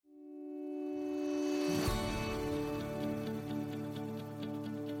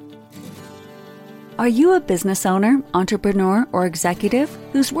Are you a business owner, entrepreneur, or executive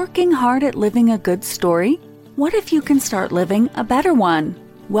who's working hard at living a good story? What if you can start living a better one?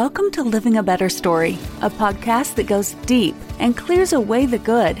 Welcome to Living a Better Story, a podcast that goes deep and clears away the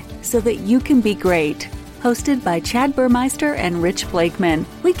good so that you can be great. Hosted by Chad Burmeister and Rich Blakeman,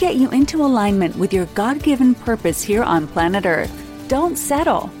 we get you into alignment with your God-given purpose here on planet Earth. Don't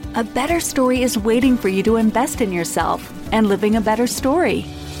settle. A better story is waiting for you to invest in yourself and living a better story.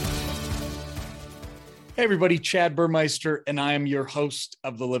 Hey everybody, Chad Burmeister, and I am your host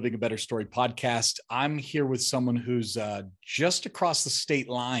of the Living a Better Story podcast. I'm here with someone who's just across the state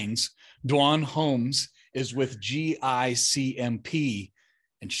lines. Dwan Holmes is with GICMP,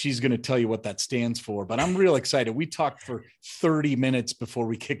 and she's going to tell you what that stands for. But I'm real excited. We talked for 30 minutes before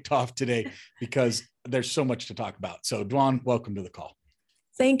we kicked off today because there's so much to talk about. So Dwan, welcome to the call.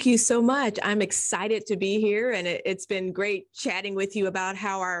 Thank you so much. I'm excited to be here, and it's been great chatting with you about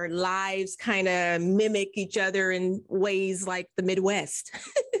how our lives kind of mimic each other in ways like the Midwest.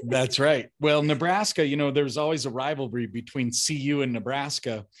 That's right. Well, Nebraska, there's always a rivalry between CU and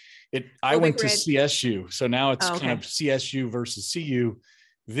Nebraska. I went to CSU, so now it's kind of CSU versus CU.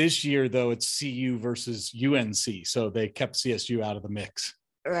 This year, though, it's CU versus UNC, so they kept CSU out of the mix.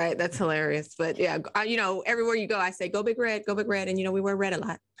 Right. That's hilarious. But yeah, everywhere you go, I say, go Big Red, go Big Red. And, we wear red a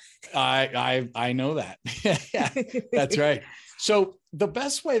lot. I know that. Yeah, that's right. So the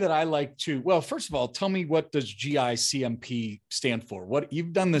best way that I like to, well, first of all, tell me, what does GICMP stand for? What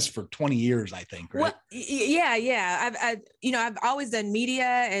you've done this for 20 years, I think, right? Well, yeah. I've always done media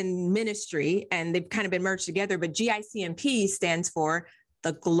and ministry, and they've kind of been merged together, but GICMP stands for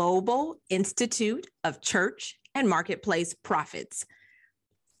the Global Institute of Church and Marketplace Prophets.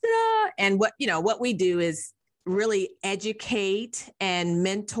 And what we do is really educate and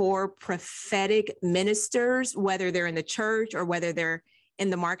mentor prophetic ministers, whether they're in the church or whether they're in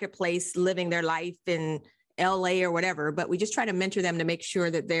the marketplace living their life in LA or whatever. But we just try to mentor them to make sure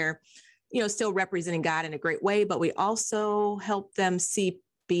that they're, still representing God in a great way. But we also help them see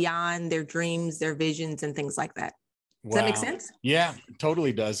beyond their dreams, their visions, and things like that. Does that make sense? Yeah, it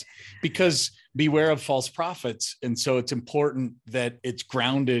totally does. Because beware of false prophets. And so it's important that it's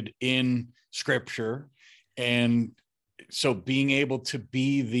grounded in scripture. And so being able to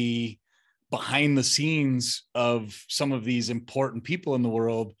be the behind the scenes of some of these important people in the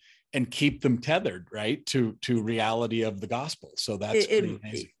world and keep them tethered, right, to reality of the gospel. So that's pretty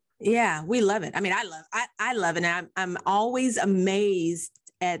amazing. Yeah, we love it. I mean, I love it. And I'm always amazed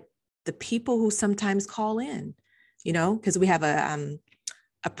at the people who sometimes call in. Because we have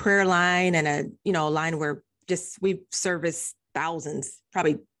a prayer line and a line where we service thousands,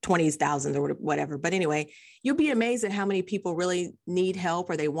 probably 20,000 or whatever. But anyway, you'll be amazed at how many people really need help,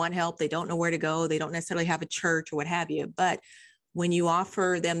 or they want help. They don't know where to go. They don't necessarily have a church or what have you. But when you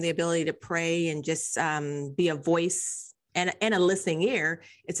offer them the ability to pray and just be a voice and a listening ear,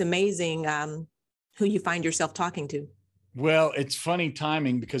 it's amazing who you find yourself talking to. Well, it's funny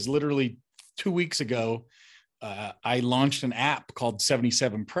timing, because literally 2 weeks ago, I launched an app called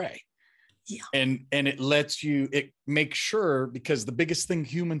 77 Pray. Yeah. And it makes sure, because the biggest thing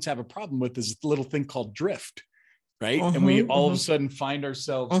humans have a problem with is a little thing called drift, right? And we all of a sudden find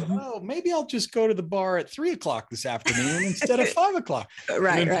ourselves, maybe I'll just go to the bar at 3:00 this afternoon instead of 5:00.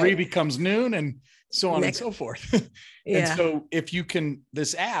 Right. And then 3 becomes noon, and so on and so forth. And so if you can,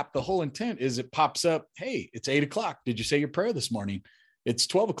 this app, the whole intent is it pops up, hey, it's 8:00. Did you say your prayer this morning? It's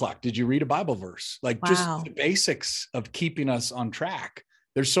 12:00. Did you read a Bible verse? Just the basics of keeping us on track.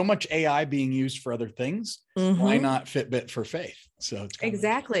 There's so much AI being used for other things. Why not Fitbit for faith? So it's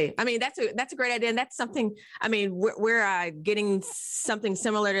exactly. I mean, that's a great idea. And that's something, I mean, we're getting something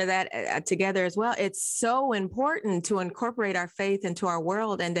similar to that together as well. It's so important to incorporate our faith into our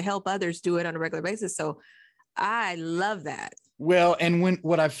world and to help others do it on a regular basis. So I love that. Well, and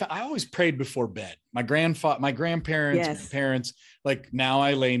I always prayed before bed. My grandparents, my parents, now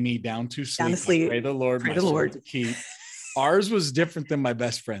I lay me down to sleep. Pray the Lord, to keep. Ours was different than my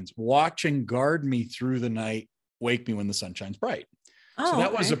best friend's. Watch and guard me through the night. Wake me when the sun shines bright. So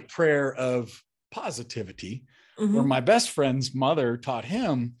that was a prayer of positivity. Where my best friend's mother taught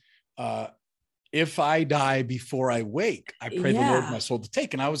him, if I die before I wake, I pray the Lord my soul to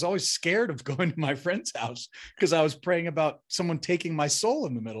take. And I was always scared of going to my friend's house because I was praying about someone taking my soul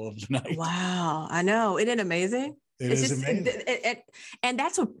in the middle of the night. Wow. I know. Isn't it amazing? It's just amazing. And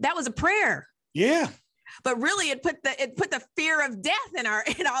that was a prayer. Yeah. But really it put the fear of death in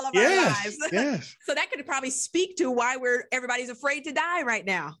all of our lives. Yes. So that could probably speak to why everybody's afraid to die right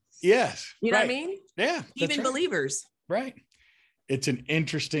now. Yes. You know what I mean? Yeah. Even believers. Right. It's an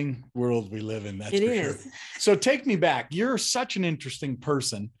interesting world we live in. That's for sure. So take me back. You're such an interesting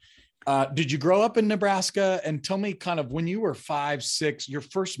person. Did you grow up in Nebraska? And tell me kind of when you were 5, 6, your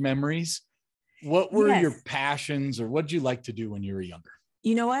first memories, what were your passions or what did you like to do when you were younger?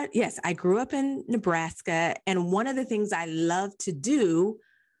 You know what? Yes, I grew up in Nebraska. And one of the things I loved to do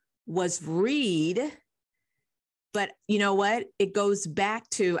was read. But you know what? It goes back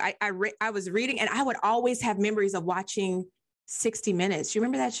to, I was reading and I would always have memories of watching 60 Minutes. You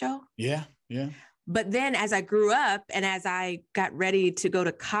remember that show? Yeah. Yeah. But then as I grew up and as I got ready to go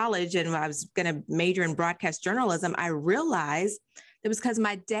to college and I was going to major in broadcast journalism, I realized it was because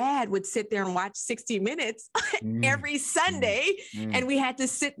my dad would sit there and watch 60 Minutes every Sunday. And we had to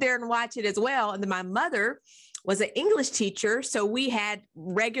sit there and watch it as well. And then my mother was an English teacher, so we had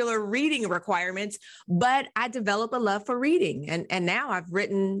regular reading requirements, but I developed a love for reading. And now I've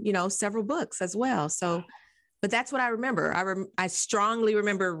written, several books as well. So, but that's what I remember. I strongly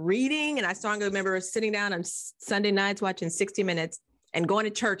remember reading, and I strongly remember sitting down on Sunday nights watching 60 Minutes and going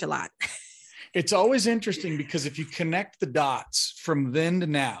to church a lot. It's always interesting because if you connect the dots from then to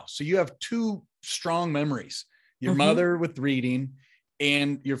now, so you have two strong memories, your mother with reading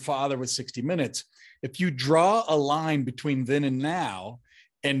and your father with 60 Minutes. If you draw a line between then and now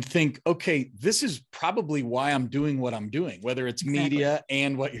and think, okay, this is probably why I'm doing what I'm doing, whether it's media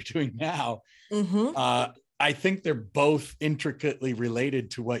and what you're doing now, I think they're both intricately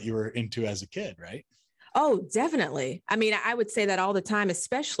related to what you were into as a kid, right? Oh, definitely. I mean, I would say that all the time,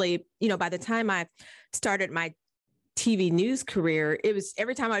 especially, by the time I started my TV news career, it was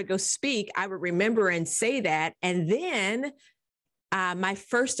every time I would go speak, I would remember and say that. And then my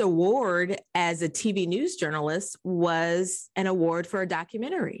first award as a TV news journalist was an award for a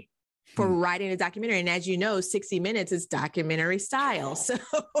documentary, for writing a documentary. And as you know, 60 Minutes is documentary style. So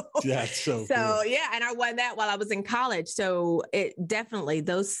that's so cool. Yeah. And I won that while I was in college. So it definitely,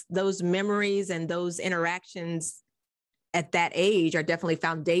 those memories and those interactions at that age are definitely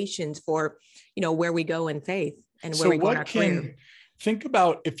foundations for, where we go in faith and where we go in our career. Think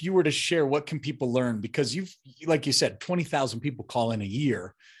about if you were to share, what can people learn? Because like you said, 20,000 people call in a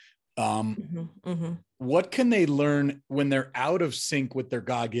year. What can they learn when they're out of sync with their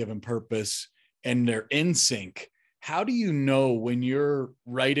God-given purpose and they're in sync? How do you know when you're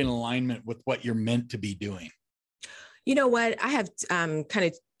right in alignment with what you're meant to be doing? You know what? I have kind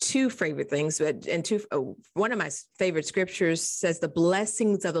of two favorite things, one of my favorite scriptures says the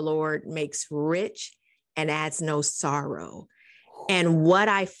blessings of the Lord makes rich and adds no sorrow. And what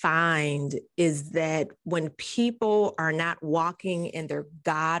I find is that when people are not walking in their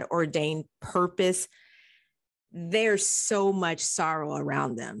God-ordained purpose, there's so much sorrow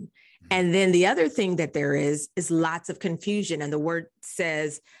around them. And then the other thing that there is lots of confusion. And the word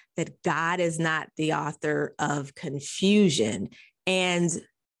says that God is not the author of confusion. And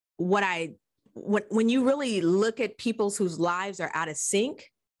when you really look at people whose lives are out of sync,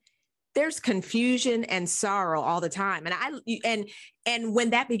 there's confusion and sorrow all the time. And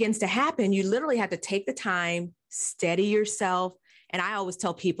when that begins to happen, you literally have to take the time, steady yourself. And I always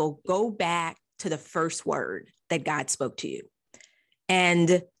tell people, go back to the first word that God spoke to you.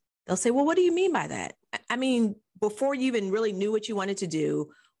 And they'll say, well, what do you mean by that? I mean, before you even really knew what you wanted to do,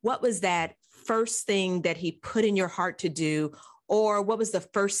 what was that first thing that he put in your heart to do? Or what was the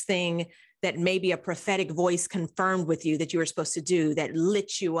first thing that maybe a prophetic voice confirmed with you that you were supposed to do that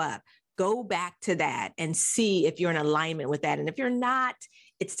lit you up? Go back to that and see if you're in alignment with that. And if you're not,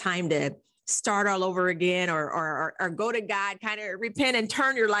 it's time to start all over again or go to God, kind of repent and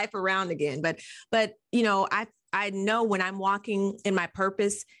turn your life around again. But I know when I'm walking in my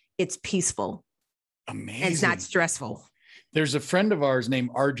purpose, it's peaceful. Amazing. And it's not stressful. There's a friend of ours named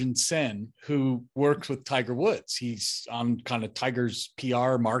Arjun Sen who works with Tiger Woods. He's on kind of Tiger's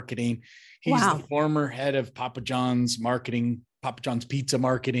PR marketing. He's the former head of Papa John's marketing, Papa John's pizza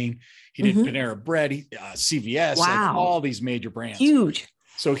marketing. He did Panera Bread, CVS, like all these major brands. Huge.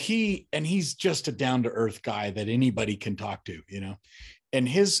 So he's just a down to earth guy that anybody can talk to, and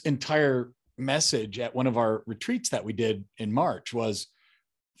his entire message at one of our retreats that we did in March was,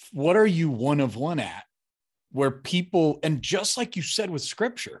 what are you one of one at? Where people, and just like you said with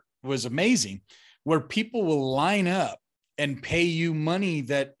scripture, was amazing, where people will line up and pay you money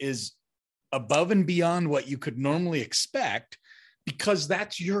that is above and beyond what you could normally expect, because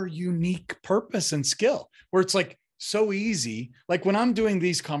that's your unique purpose and skill, where it's like so easy. Like when I'm doing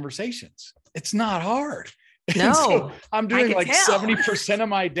these conversations, it's not hard. No, so I'm doing like 70% of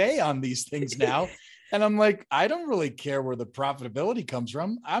my day on these things now. And I'm like, I don't really care where the profitability comes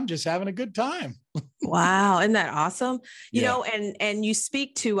from. I'm just having a good time. Wow. Isn't that awesome? You know, and you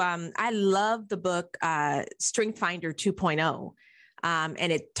speak to, I love the book, Strength Finder 2.0.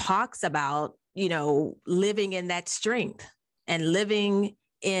 And it talks about, living in that strength and living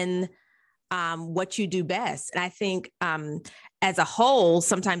in what you do best. And I think as a whole,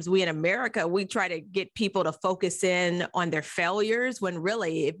 sometimes we in America, we try to get people to focus in on their failures, when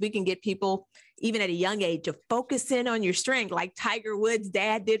really, if we can get people, even at a young age, to focus in on your strength, like Tiger Woods'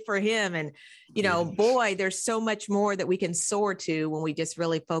 dad did for him. And, you know, boy, there's so much more that we can soar to when we just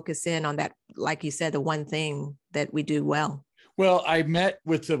really focus in on that, like you said, the one thing that we do well. Well, I met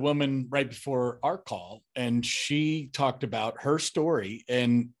with a woman right before our call, and she talked about her story,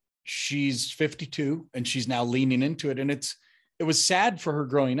 and she's 52 and she's now leaning into it. And it was sad for her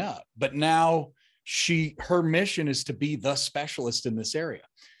growing up, but now her mission is to be the specialist in this area.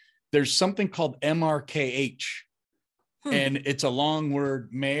 There's something called MRKH, and it's a long word,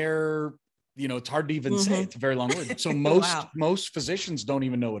 Mayor, you know, it's hard to even say. It's a very long word. So most physicians don't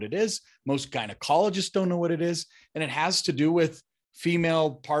even know what it is. Most gynecologists don't know what it is. And it has to do with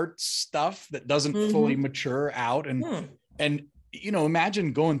female parts stuff that doesn't fully mature out. And, you know,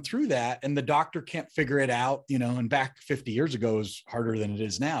 imagine going through that and the doctor can't figure it out, you know, and back 50 years ago is harder than it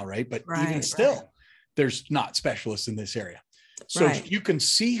is now. Right. But even still, there's not specialists in this area. So you can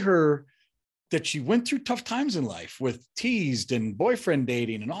see her, that she went through tough times in life with teased and boyfriend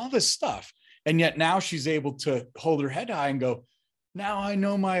dating and all this stuff. And yet now she's able to hold her head high and go, now I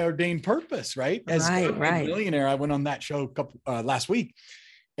know my ordained purpose, right? As a millionaire, I went on that show last week,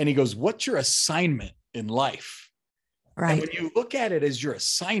 and he goes, what's your assignment in life? Right. And when you look at it as your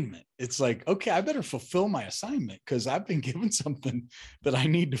assignment, it's like, okay, I better fulfill my assignment because I've been given something that I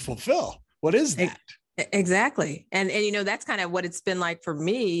need to fulfill. What is that? Exactly. And, you know, that's kind of what it's been like for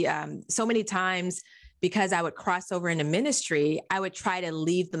me. So many times, because I would cross over into ministry, I would try to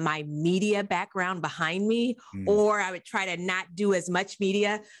leave my media background behind me, or I would try to not do as much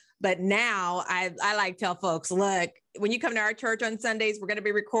media. But now I like tell folks, look, when you come to our church on Sundays, we're going to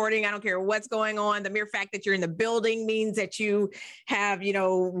be recording. I don't care what's going on. The mere fact that you're in the building means that you have, you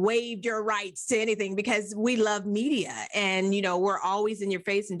know, waived your rights to anything, because we love media and, you know, we're always in your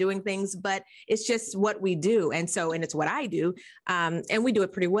face and doing things, but it's just what we do. And it's what I do. And we do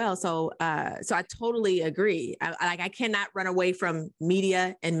it pretty well. So I totally agree. I cannot run away from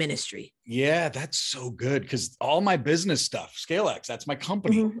media and ministry. Yeah, that's so good. Because all my business stuff, ScaleX, that's my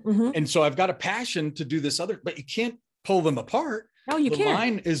company. And so I've got a passion to do this other, but you can't pull them apart. No, you can't. The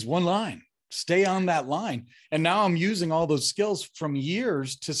line is one line. Stay on that line. And now I'm using all those skills from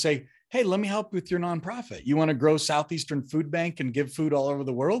years to say, hey, let me help with your nonprofit. You want to grow Southeastern Food Bank and give food all over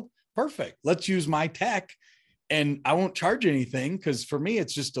the world? Perfect. Let's use my tech. And I won't charge anything, because for me,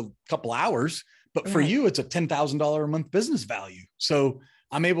 it's just a couple hours. But for you, it's a $10,000 a month business value. So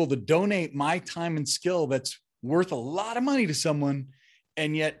I'm able to donate my time and skill that's worth a lot of money to someone.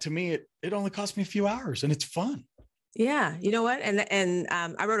 And yet to me, it only cost me a few hours, and it's fun. Yeah. You know what? And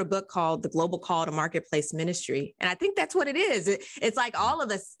I wrote a book called The Global Call to Marketplace Ministry. And I think that's what it is. It's like all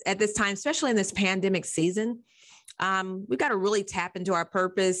of us at this time, especially in this pandemic season, we've got to really tap into our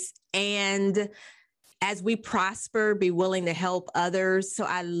purpose, and as we prosper, be willing to help others. So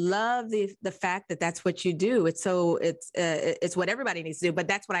I love the fact that that's what you do. It's what everybody needs to do, but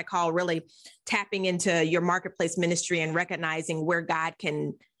that's what I call really tapping into your marketplace ministry and recognizing where God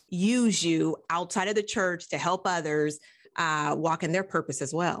can use you outside of the church to help others walk in their purpose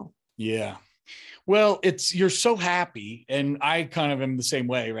as well. Yeah. Well, you're so happy, and I kind of am the same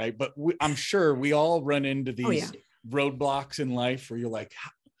way, right? But I'm sure we all run into these roadblocks in life where you're like,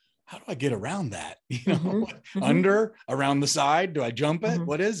 how do I get around that? You know, under, around the side? Do I jump it?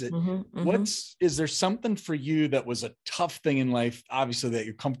 What is it? Is there something for you that was a tough thing in life, obviously, that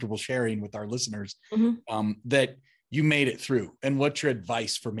you're comfortable sharing with our listeners, that you made it through? And what's your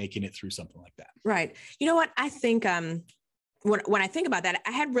advice for making it through something like that? Right. You know what? I think when I think about that,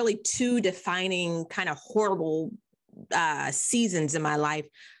 I had really two defining kind of horrible seasons in my life.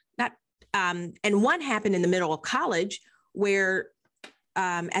 And one happened in the middle of college, where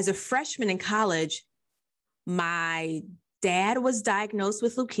as a freshman in college, my dad was diagnosed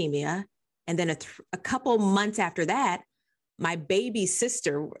with leukemia. And then a couple months after that, my baby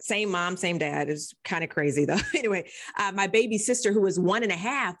sister, same mom, same dad, is kind of crazy though. Anyway, my baby sister, who was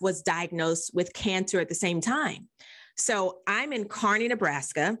 1.5, was diagnosed with cancer at the same time. So I'm in Kearney,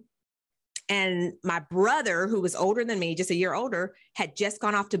 Nebraska. And my brother, who was older than me, just a year older, had just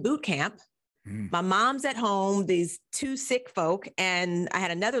gone off to boot camp. My mom's at home, these two sick folk, and I had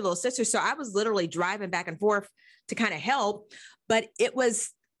another little sister. So I was literally driving back and forth to kind of help. But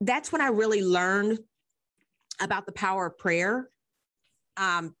that's when I really learned about the power of prayer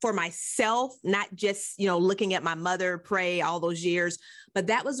for myself, not just, looking at my mother pray all those years, but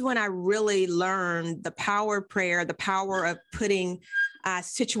that was when I really learned the power of prayer, the power of putting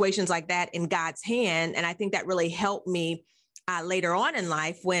situations like that in God's hand. And I think that really helped me later on in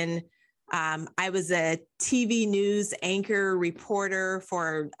life when I was a TV news anchor reporter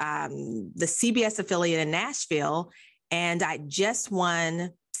for the CBS affiliate in Nashville, and I just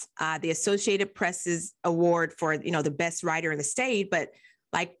won the Associated Press's award for, the best writer in the state. But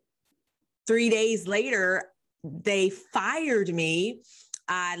like 3 days later, they fired me,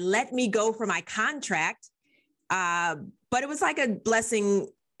 let me go for my contract. But it was like a blessing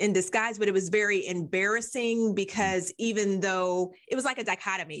in disguise, but it was very embarrassing because even though it was like a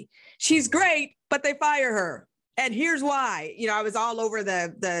dichotomy, she's great, but they fire her. And here's why. I was all over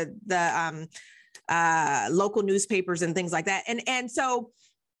the local newspapers and things like that. And so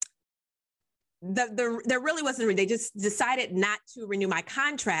there really wasn't, they just decided not to renew my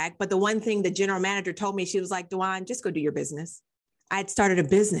contract. But the one thing the general manager told me, she was like, DeJuan, just go do your business. I had started a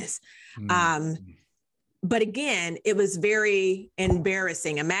business. But again, it was very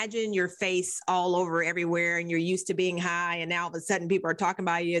embarrassing. Imagine your face all over everywhere and you're used to being high. And now all of a sudden people are talking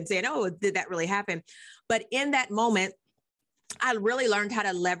about you and saying, oh, did that really happen? But in that moment, I really learned how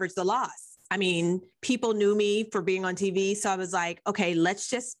to leverage the loss. I mean, people knew me for being on TV. So I was like, okay, let's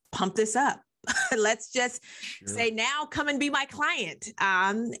just pump this up. Let's just say, now come and be my client.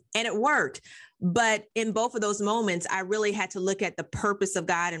 And it worked. But in both of those moments, I really had to look at the purpose of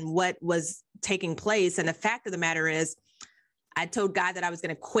God and what was taking place. And the fact of the matter is, I told God that I was going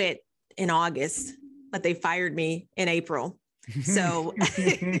to quit in August, but they fired me in April. So I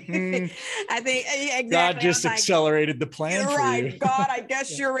think exactly. God just accelerated the plan for right, you. God, I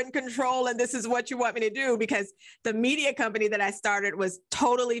guess you're in control and this is what you want me to do, because the media company that I started was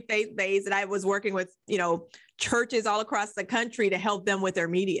totally faith-based, and I was working with, churches all across the country to help them with their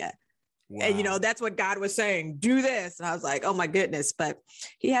media. Wow. And, that's what God was saying, do this. And I was like, oh my goodness, but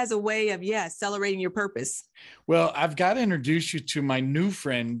he has a way of, accelerating your purpose. Well, I've got to introduce you to my new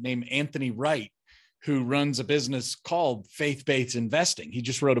friend named Anthony Wright, who runs a business called Faith-Based Investing. He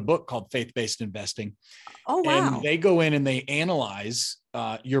just wrote a book called Faith-Based Investing. Oh, wow. And they go in and they analyze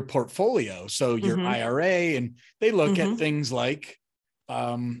your portfolio. So your IRA, and they look at things like,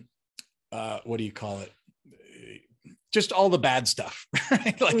 what do you call it? Just all the bad stuff,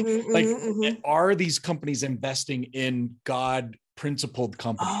 right? Are these companies investing in God principled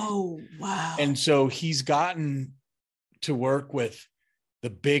companies? Oh, wow. And so he's gotten to work with the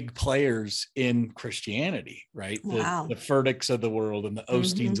big players in Christianity, right? Wow. The Furticks of the world and the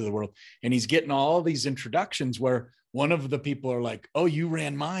Osteens of the world. And he's getting all these introductions where one of the people are like, oh, you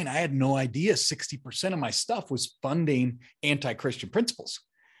ran mine. I had no idea 60% of my stuff was funding anti-Christian principles.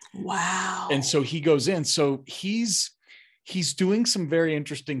 Wow. And so he goes in. So he's doing some very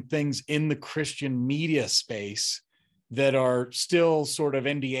interesting things in the Christian media space that are still sort of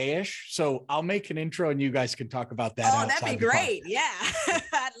NDA-ish. So I'll make an intro and you guys can talk about that. Oh, that'd be great. Yeah.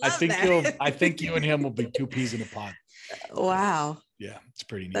 I think you and him will be two peas in a pod. Wow. Yeah, it's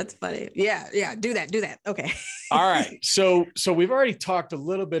pretty neat. That's funny. Yeah. Do that. Okay. All right. So we've already talked a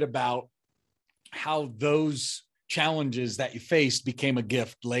little bit about how those challenges that you faced became a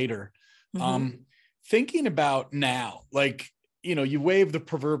gift later. Thinking about now, like, you wave the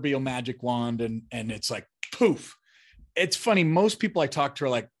proverbial magic wand and it's like, poof. It's funny. Most people I talk to are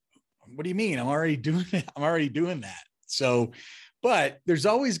like, what do you mean? I'm already doing it. I'm already doing that. So, but there's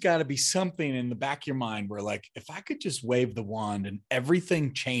always got to be something in the back of your mind where, like, if I could just wave the wand and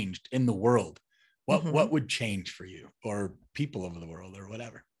everything changed in the world, what would change for you or people over the world or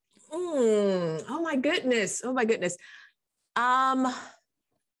whatever? Oh my goodness.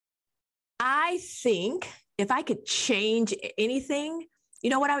 I think if I could change anything, you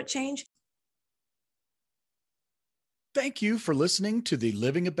know what I would change? Thank you for listening to the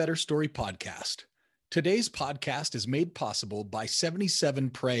Living a Better Story podcast. Today's podcast is made possible by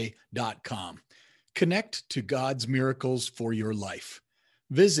 77pray.com. Connect to God's miracles for your life.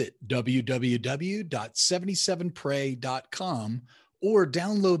 Visit www.77pray.com or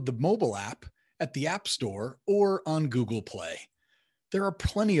download the mobile app at the App Store or on Google Play. There are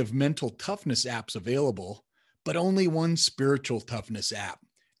plenty of mental toughness apps available, but only one spiritual toughness app,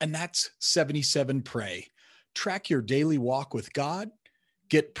 and that's 77 Pray. Track your daily walk with God,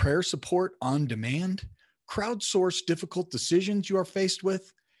 get prayer support on demand, crowdsource difficult decisions you are faced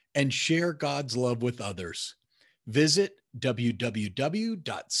with, and share God's love with others. Visit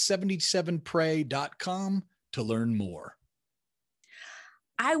www.77pray.com to learn more.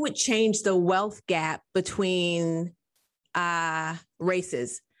 I would change the wealth gap between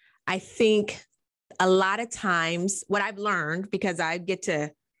races. I think a lot of times what I've learned, because I get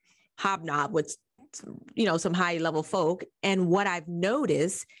to hobnob with some high level folk. And what I've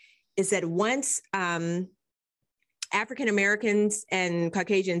noticed is that once African Americans and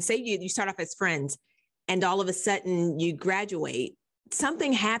Caucasians, say you start off as friends, and all of a sudden you graduate,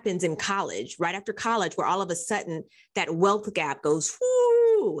 something happens in college, right after college, where all of a sudden that wealth gap goes,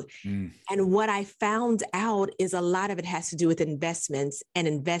 whoo. And what I found out is a lot of it has to do with investments, and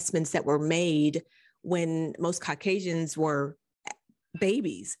investments that were made when most Caucasians were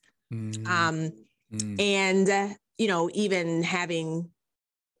babies. And, even having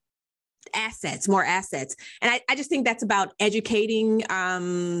assets, more assets. And I just think that's about educating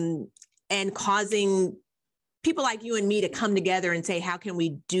and causing people like you and me to come together and say, how can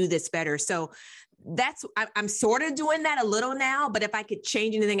we do this better? So I'm sort of doing that a little now, but if I could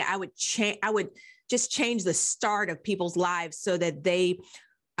change anything, I would just change the start of people's lives so that they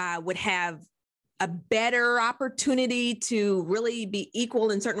would have a better opportunity to really be equal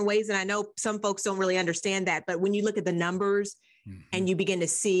in certain ways. And I know some folks don't really understand that, but when you look at the numbers and you begin to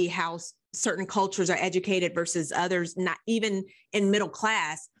see how certain cultures are educated versus others, not even in middle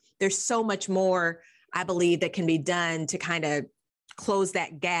class, there's so much more, I believe, that can be done to kind of close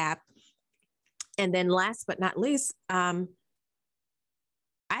that gap. And then last but not least, I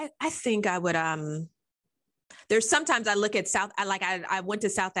think I would, there's sometimes I look at I went to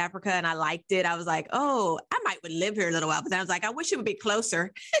South Africa and I liked it. I was like, oh, I would live here a little while, but then I was like, I wish it would be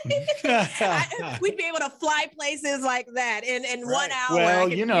closer. We'd be able to fly places like that in 1 hour.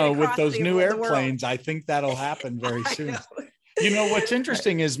 Well, with those new airplanes, I think that'll happen very soon. What's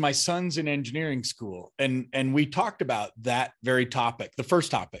interesting is my son's in engineering school, and we talked about that very topic, the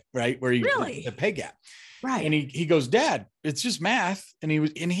first topic, right? Where the pay gap. Right. And he goes, Dad, it's just math. And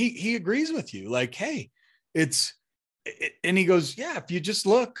he agrees with you. Like, hey, and he goes, yeah, if you just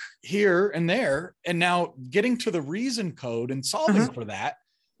look here and there, and now getting to the reason code and solving for that,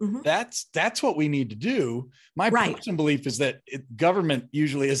 that's what we need to do. My personal belief is that government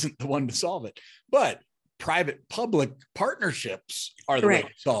usually isn't the one to solve it, but private-public partnerships are the way to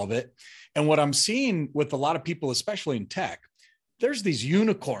solve it. And what I'm seeing with a lot of people, especially in tech, there's these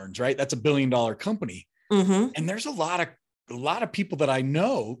unicorns, right? That's $1 billion company. And there's a lot of people that I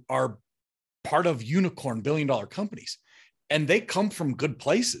know are part of unicorn $1 billion companies, and they come from good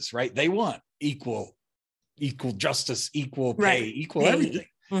places, right? They want equal justice, equal pay, equal everything.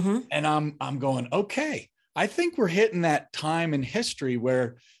 And I'm going, okay, I think we're hitting that time in history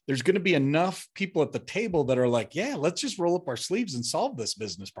where there's going to be enough people at the table that are like, yeah, let's just roll up our sleeves and solve this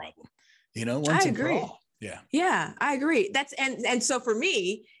business problem, once and for all. Yeah, I agree. That's and so for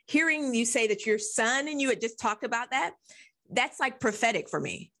me, hearing you say that your son and you had just talked about that, that's like prophetic for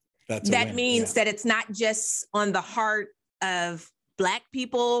me. That means that it's not just on the heart of Black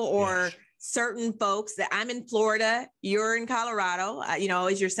people or certain folks. That I'm in Florida, you're in Colorado.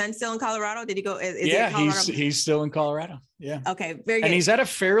 Is your son still in Colorado? Did he go? He's still in Colorado. Yeah. Okay, very good. And he's at a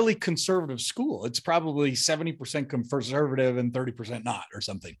fairly conservative school. It's probably 70% conservative and 30% not, or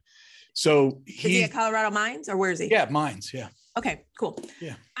something. So is he at Colorado Mines, or where is he? Yeah, Mines. Yeah. Okay, cool.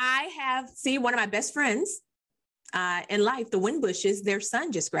 Yeah. I have one of my best friends in life, the Winbushes, their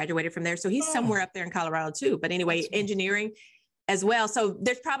son just graduated from there. So he's somewhere up there in Colorado too. But anyway, engineering as well. So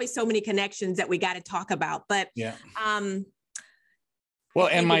there's probably so many connections that we got to talk about. But well,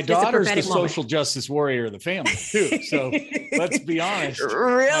 and my daughter's the social justice warrior of the family too. So let's be honest.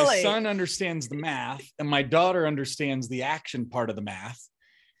 Really? My son understands the math, and my daughter understands the action part of the math.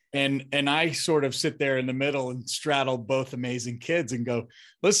 And I sort of sit there in the middle and straddle both amazing kids and go,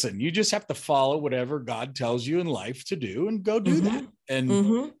 listen, you just have to follow whatever God tells you in life to do and go do that. And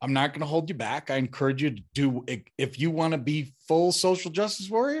I'm not going to hold you back. I encourage you to do, if you want to be full social justice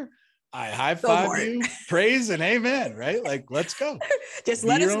warrior, I high five you, praise and amen, right? Like, let's go. Just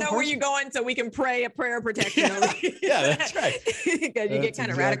let us know where you're going so we can pray a prayer of protection. Yeah, that's right. Because you get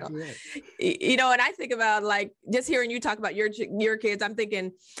kind of radical. Right. And I think about just hearing you talk about your kids, I'm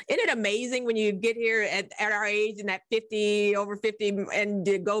thinking, isn't it amazing when you get here at our age and at 50, over 50, and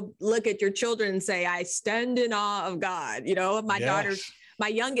you go look at your children and say, I stand in awe of God. My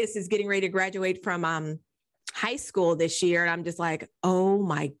youngest is getting ready to graduate from high school this year. And I'm just like, oh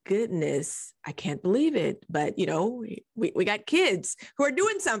my goodness, I can't believe it. But, we got kids who are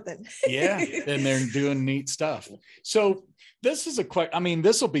doing something. Yeah. And they're doing neat stuff. So this is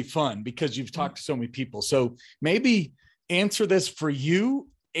this will be fun because you've talked to so many people. So maybe answer this for you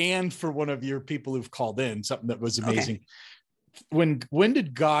and for one of your people who've called in, something that was amazing. Okay. When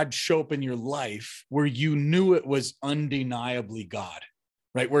did God show up in your life where you knew it was undeniably God,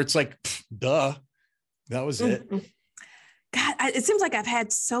 right? Where it's like, duh. That was it. God, it seems like I've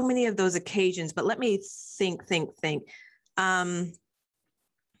had so many of those occasions, but let me think. I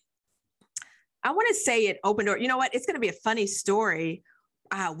want to say it opened door. You know what? It's going to be a funny story.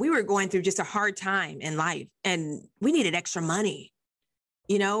 We were going through just a hard time in life and we needed extra money,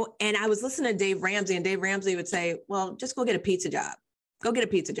 and I was listening to Dave Ramsey, and Dave Ramsey would say, well, just go get a pizza job. Go get a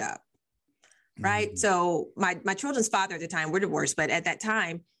pizza job. Right. Mm-hmm. So my children's father at the time, we're divorced, but at that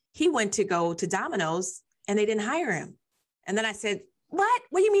time he went to go to Domino's and they didn't hire him. And then I said, what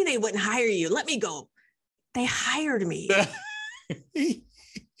do you mean they wouldn't hire you? Let me go. They hired me.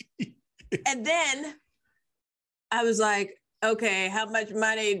 And then I was like, okay, how much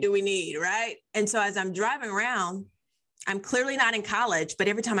money do we need? Right. And so as I'm driving around, I'm clearly not in college, but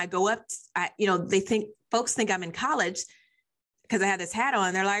every time I go up, folks think I'm in college because I have this hat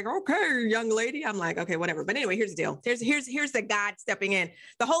on. They're like, okay, young lady. I'm like, okay, whatever. But anyway, here's the deal. Here's the God stepping in.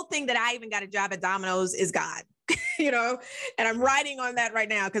 The whole thing that I even got a job at Domino's is God, and I'm writing on that right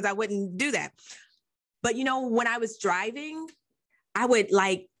now because I wouldn't do that. But, when I was driving, I would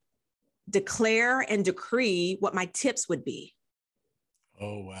declare and decree what my tips would be.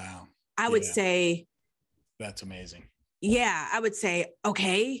 Oh, wow. I would say, that's amazing. Yeah, I would say,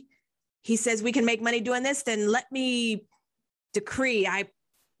 okay, he says we can make money doing this. Then let me I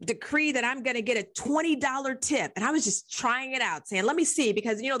decree that I'm going to get a $20 tip. And I was just trying it out, saying, let me see,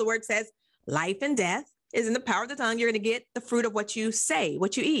 because the word says life and death is in the power of the tongue. You're going to get the fruit of what you say,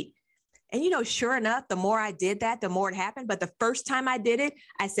 what you eat. And sure enough, the more I did that, the more it happened. But the first time I did it,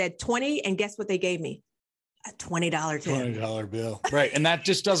 I said 20. And guess what they gave me? A $20 tip. $20 bill. Right. And that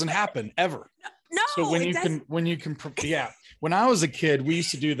just doesn't happen ever. No. So when I was a kid, we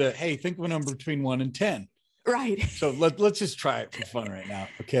used to do hey, think of a number between 1 and 10. Right. So let's just try it for fun right now.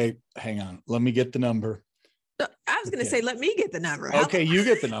 Okay. Hang on. Let me get the number. I was going to say, let me get the number. Okay. You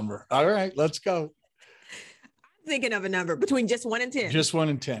get the number. All right. Let's go. I'm thinking of a number between just 1 and 10. Just 1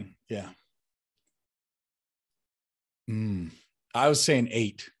 and 10. Yeah. I was saying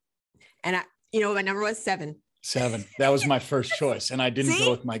 8. And my number was 7. 7. That was my first choice. And I didn't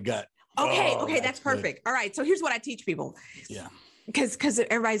go with my gut. Okay. That's perfect. Good. All right. So here's what I teach people. Yeah. Because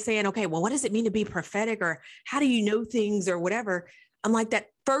everybody's saying, okay, well, what does it mean to be prophetic, or how do you know things or whatever? I'm like, that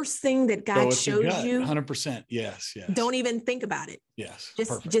first thing that God shows you. 100%. Yes. Don't even think about it. Yes.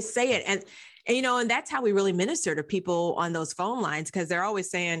 Just say it. And that's how we really minister to people on those phone lines, because they're always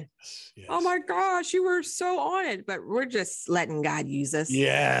saying, yes. Oh my gosh, you were so on it, but we're just letting God use us.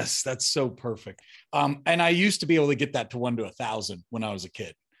 Yes. That's so perfect. And I used to be able to get that to 1 to 1,000 when I was a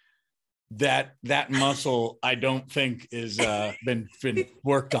kid. That muscle, I don't think is been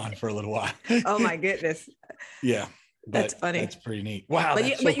worked on for a little while. Oh my goodness. Yeah. That's funny. That's pretty neat. Wow. But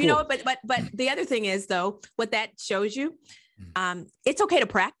the other thing is, though, what that shows you, it's okay to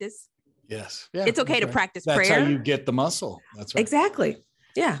practice. Yes. Yeah. It's okay to practice prayer. That's how you get the muscle. That's right. Exactly.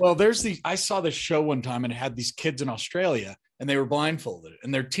 Yeah. Well, I saw this show one time, and it had these kids in Australia, and they were blindfolded,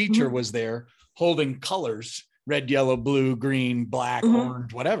 and their teacher was there holding colors, red, yellow, blue, green, black,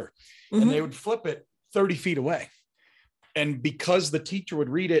 orange, whatever. And they would flip it 30 feet away. And because the teacher would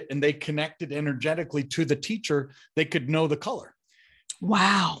read it and they connected energetically to the teacher, they could know the color.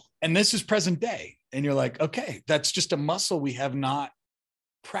 Wow. And this is present day. And you're like, okay, that's just a muscle we have not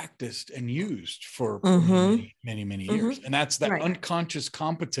practiced and used for many, many years. And that's that unconscious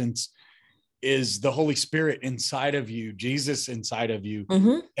competence is the Holy Spirit inside of you, Jesus inside of you.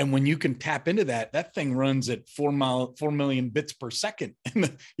 And when you can tap into that thing runs at 4 million bits per second.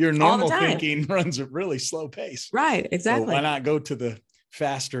 And your normal thinking runs at really slow pace. Right. Exactly. So why not go to the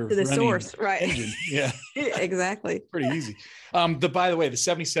faster to the source, right? Engine. Yeah. Exactly. Pretty easy. By the way, the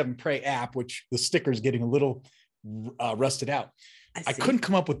 77 Pray app, which the sticker is getting a little rusted out. I couldn't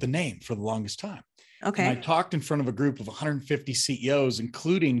come up with the name for the longest time. Okay. And I talked in front of a group of 150 CEOs,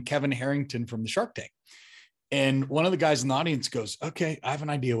 including Kevin Harrington from the Shark Tank. And one of the guys in the audience goes, okay, I have an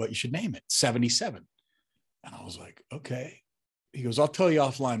idea what you should name it, 77. And I was like, okay. He goes, I'll tell you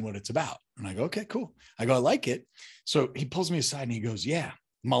offline what it's about. And I go, okay, cool. I go, I like it. So he pulls me aside and he goes, yeah,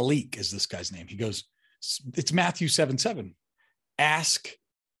 Malik is this guy's name. He goes, it's Matthew 7:7. Ask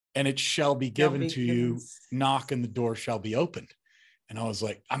and it shall be given to you. Knock and the door shall be opened. And I was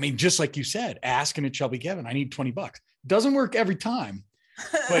like, I mean, just like you said, ask and it shall be given. I need $20. Doesn't work every time,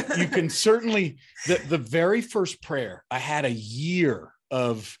 but you can certainly, the very first prayer, I had a year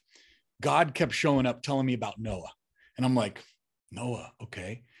of God kept showing up, telling me about Noah. And I'm like, Noah.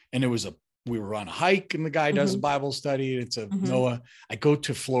 Okay. And we were on a hike and the guy does a Bible study. It's a Noah. I go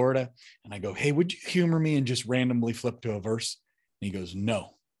to Florida and I go, hey, would you humor me and just randomly flip to a verse? And he goes,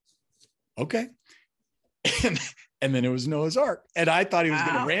 no. Okay. And then it was Noah's Ark. And I thought he was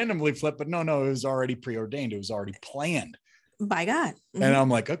going to randomly flip, but no, it was already preordained. It was already planned by God. And I'm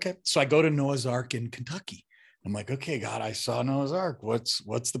like, okay. So I go to Noah's Ark in Kentucky. I'm like, okay, God, I saw Noah's Ark. What's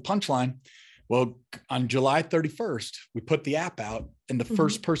the punchline? Well, on July 31st, we put the app out and the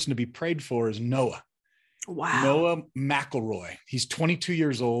first person to be prayed for is Noah. Wow. Noah McElroy. He's 22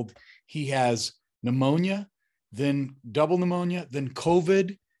 years old. He has pneumonia, then double pneumonia, then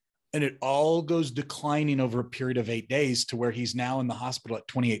COVID, and it all goes declining over a period of 8 days to where he's now in the hospital at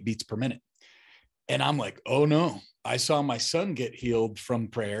 28 beats per minute. And I'm like, oh no, I saw my son get healed from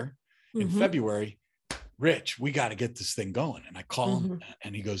prayer in February. Rich, we got to get this thing going. And I call him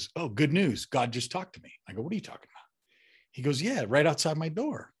and he goes, oh, good news. God just talked to me. I go, what are you talking about? He goes, yeah, right outside my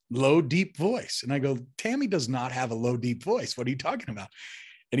door. Low, deep voice. And I go, Tammy does not have a low, deep voice. What are you talking about?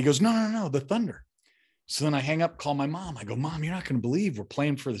 And he goes, no, the thunder. So then I hang up, call my mom. I go, Mom, you're not going to believe we're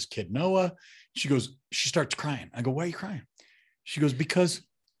playing for this kid, Noah. She starts crying. I go, why are you crying? She goes, because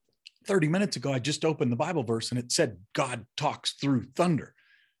 30 minutes ago, I just opened the Bible verse and it said, God talks through thunder.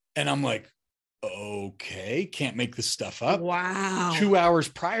 And I'm like, okay, can't make this stuff up. Wow. 2 hours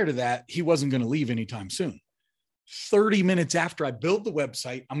prior to that, he wasn't going to leave anytime soon. 30 minutes after I build the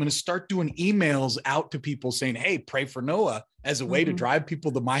website, I'm going to start doing emails out to people saying, hey, pray for Noah as a way to drive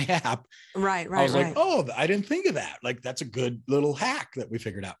people to my app. Right. I was like, oh, I didn't think of that. Like, that's a good little hack that we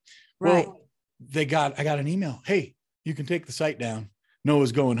figured out. Right. Well, I got an email. Hey, you can take the site down.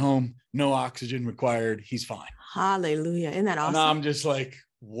 Noah's going home. No oxygen required. He's fine. Hallelujah. Isn't that awesome? And I'm just like,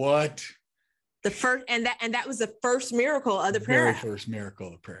 what? The first, and that was the first miracle of the prayer app. First miracle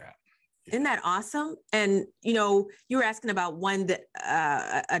of the prayer app. Yeah. Isn't that awesome? And, you were asking about one that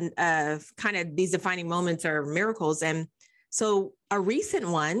kind of these defining moments are miracles. And so a recent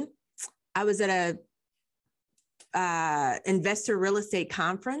one, I was at a investor real estate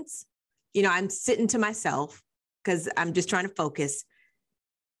conference. I'm sitting to myself because I'm just trying to focus.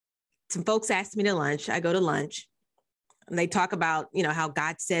 Some folks asked me to lunch. I go to lunch and they talk about, how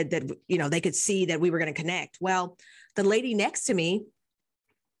God said that, they could see that we were going to connect. Well, the lady next to me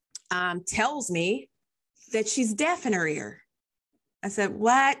tells me that she's deaf in her ear. I said,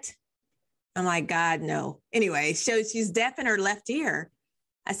 what? I'm like, God, no. Anyway, so she's deaf in her left ear.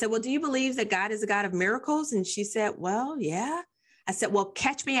 I said, well, do you believe that God is a God of miracles? And she said, well, yeah. I said, well,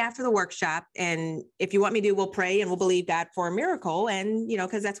 catch me after the workshop. And if you want me to, we'll pray and we'll believe God for a miracle. And,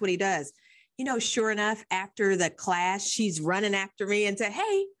 because that's what he does. Sure enough, after the class, she's running after me and said,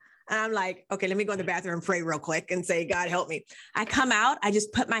 hey. And I'm like, okay, let me go in the bathroom and pray real quick and say, God, help me. I come out, I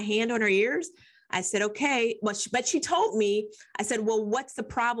just put my hand on her ears. I said, okay. Well, but she told me, I said, well, what's the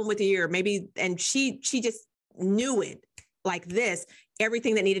problem with your ear? Maybe, and she just knew it like this,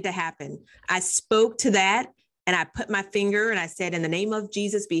 everything that needed to happen. I spoke to that and I put my finger and I said, in the name of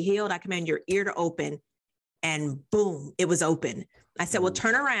Jesus, be healed. I command your ear to open. And boom, it was open. I said, well,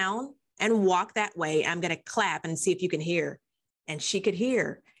 turn around and walk that way. I'm going to clap and see if you can hear. And she could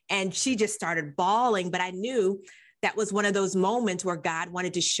hear. And she just started bawling. But I knew that was one of those moments where God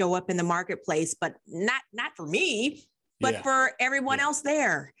wanted to show up in the marketplace, but not for me, but for everyone else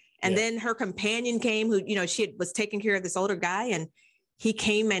there. And then her companion came who, she was taking care of this older guy. And he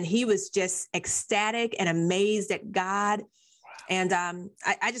came and he was just ecstatic and amazed at God. Wow. And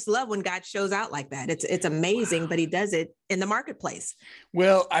I just love when God shows out like that. It's amazing, but he does it in the marketplace.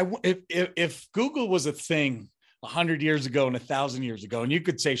 Well, if Google was a thing 100 years ago and 1,000 years ago, and you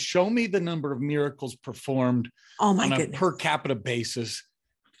could say, show me the number of miracles performed on a per capita basis,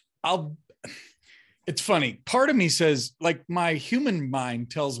 it's funny. Part of me says, like, my human mind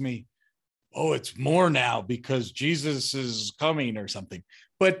tells me, oh, it's more now because Jesus is coming or something.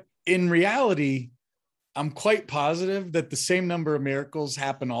 But in reality, I'm quite positive that the same number of miracles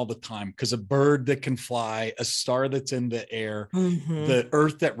happen all the time, because a bird that can fly, a star that's in the air, the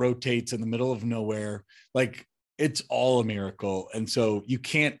earth that rotates in the middle of nowhere, like, it's all a miracle. And so you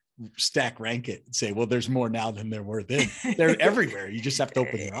can't stack rank it and say, well, there's more now than there were then. They're everywhere. You just have to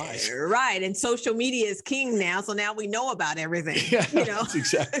open your eyes. Right. And social media is king now. So now we know about everything. Yeah, that's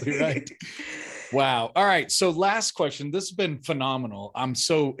exactly right. Wow. All right. So last question. This has been phenomenal. I'm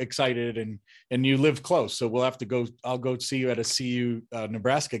so excited, and you live close. So we'll have to go. I'll go see you at a CU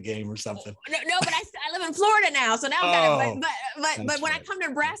Nebraska game or something. No, but I live in Florida now. So now but when I come to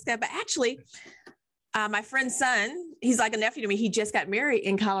Nebraska, but actually, my friend's son, he's like a nephew to me. He just got married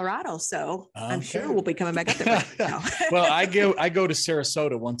in Colorado. So I'm sure we'll be coming back up there. Well, I go to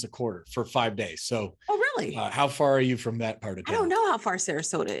Sarasota once a quarter for 5 days. So, oh, really? How far are you from that part of town? I don't know how far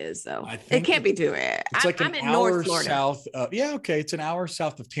Sarasota is, though. It can't be too bad. I'm in North Florida. South. It's an hour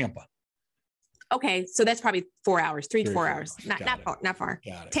south of Tampa. Okay, so that's probably 4 hours, 3 to 4 hours. Not far.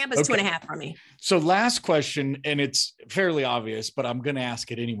 Tampa's 2.5 from me. So last question, and it's fairly obvious, but I'm going to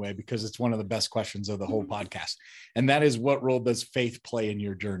ask it anyway because it's one of the best questions of the whole podcast. And that is, what role does faith play in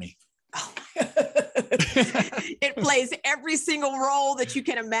your journey? Oh. It plays every single role that you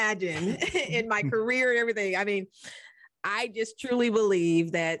can imagine in my career and everything. I mean, I just truly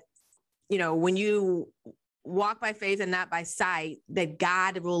believe that when you walk by faith and not by sight, that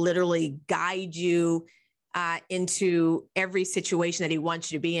God will literally guide you into every situation that he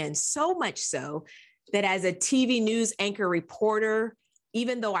wants you to be in. So much so that as a TV news anchor reporter,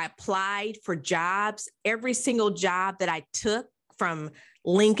 even though I applied for jobs, every single job that I took, from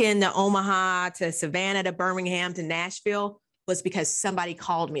Lincoln to Omaha to Savannah to Birmingham to Nashville, was because somebody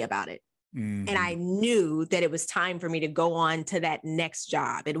called me about it. Mm-hmm. And I knew that it was time for me to go on to that next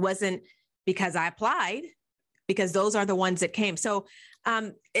job. It wasn't because I applied, because those are the ones that came. So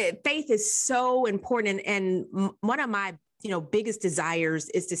faith is so important. And one of my, biggest desires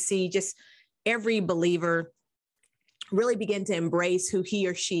is to see just every believer really begin to embrace who he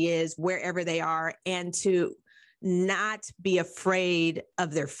or she is, wherever they are, and to not be afraid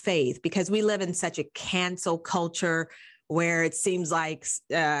of their faith, because we live in such a cancel culture where it seems like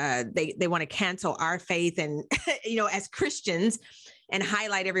they want to cancel our faith and, as Christians, and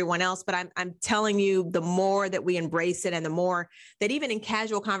highlight everyone else. But I'm telling you, the more that we embrace it, and the more that even in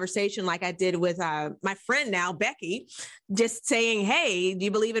casual conversation, like I did with my friend now, Becky, just saying, hey, do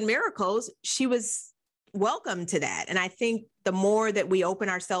you believe in miracles? She was welcome to that. And I think the more that we open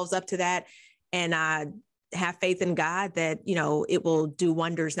ourselves up to that and have faith in God, that, it will do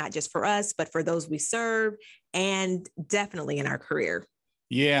wonders, not just for us, but for those we serve, and definitely in our career.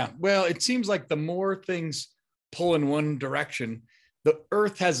 Yeah. Well, it seems like the more things pull in one direction,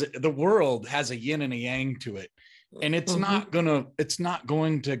 the world has a yin and a yang to it. And it's mm-hmm. not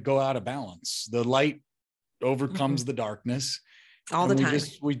going to go out of balance. The light overcomes mm-hmm. the darkness all the time.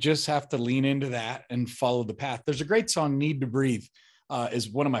 We just have to lean into that and follow the path. There's a great song, Need to Breathe, is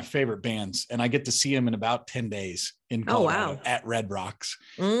one of my favorite bands. And I get to see him in about 10 days in Colorado at Red Rocks.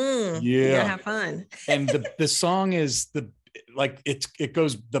 You're gonna have fun. And the song is it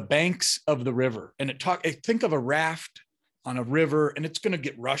goes the banks of the river, and think of a raft on a river, and it's going to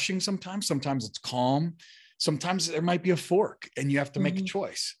get rushing sometimes it's calm, sometimes there might be a fork and you have to make mm-hmm. a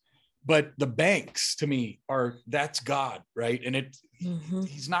choice. But the banks, to me, that's God, right? And mm-hmm.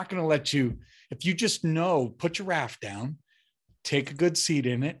 he's not going to let you, if you just put your raft down, take a good seat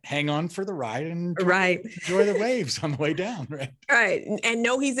in it, hang on for the ride, and enjoy the waves on the way down, right? Right. And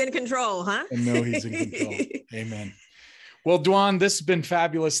know he's in control, huh? And know he's in control. Amen. Well, Dwan, this has been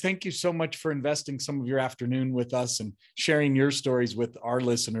fabulous. Thank you so much for investing some of your afternoon with us and sharing your stories with our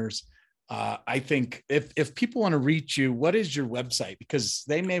listeners. I think if people want to reach you, what is your website? Because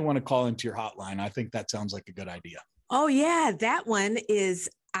they may want to call into your hotline. I think that sounds like a good idea. Oh, yeah. That one is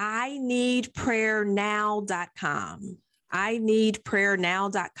ineedprayernow.com.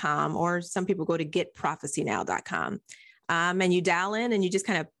 ineedprayernow.com, or some people go to getprophecynow.com. And you dial in and you just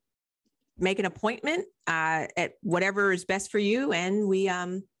kind of make an appointment at whatever is best for you. And we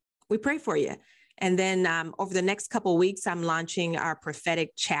pray for you. And then over the next couple of weeks, I'm launching our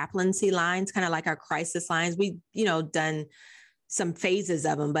prophetic chaplaincy lines, kind of like our crisis lines. We, done some phases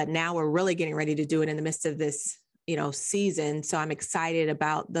of them, but now we're really getting ready to do it in the midst of this, season. So I'm excited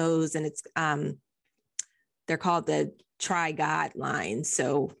about those. And it's, they're called the Try God lines.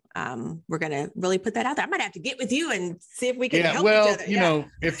 So we're going to really put that out there. I might have to get with you and see if we can help each other.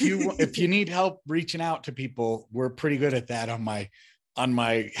 If you need help reaching out to people, we're pretty good at that on my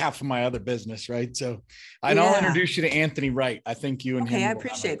half of my other business. Right. So I'll introduce you to Anthony Wright. I think you and him. I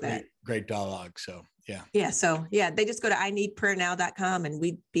appreciate that. Great dialogue. So, yeah. Yeah. So, they just go to ineedprayernow.com and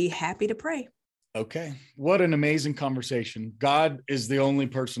we'd be happy to pray. Okay. What an amazing conversation. God is the only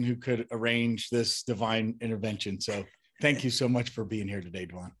person who could arrange this divine intervention. So thank you so much for being here today,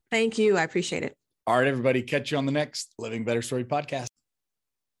 Dwan. Thank you. I appreciate it. All right, everybody. Catch you on the next Living Better Story podcast.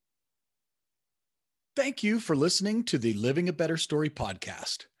 Thank you for listening to the Living a Better Story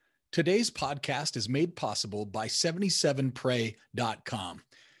podcast. Today's podcast is made possible by 77pray.com.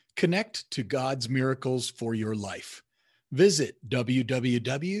 Connect to God's miracles for your life. Visit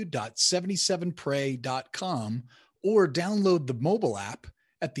www.77pray.com or download the mobile app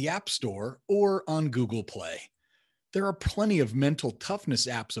at the App Store or on Google Play. There are plenty of mental toughness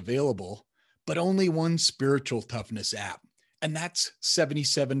apps available, but only one spiritual toughness app, and that's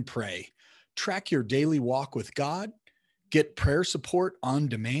 77 Pray. Track your daily walk with God, get prayer support on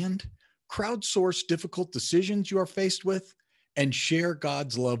demand, crowdsource difficult decisions you are faced with, and share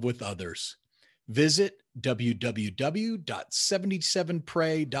God's love with others. Visit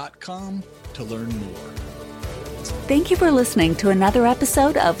www.77pray.com to learn more. Thank you for listening to another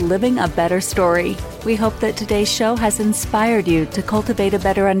episode of Living a Better Story. We hope that today's show has inspired you to cultivate a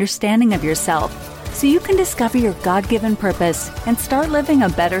better understanding of yourself so you can discover your God-given purpose and start living a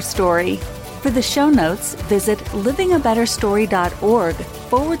better story. For the show notes, visit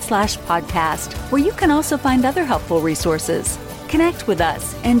livingabetterstory.org/podcast, where you can also find other helpful resources. Connect with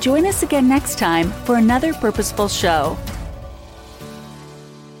us and join us again next time for another purposeful show.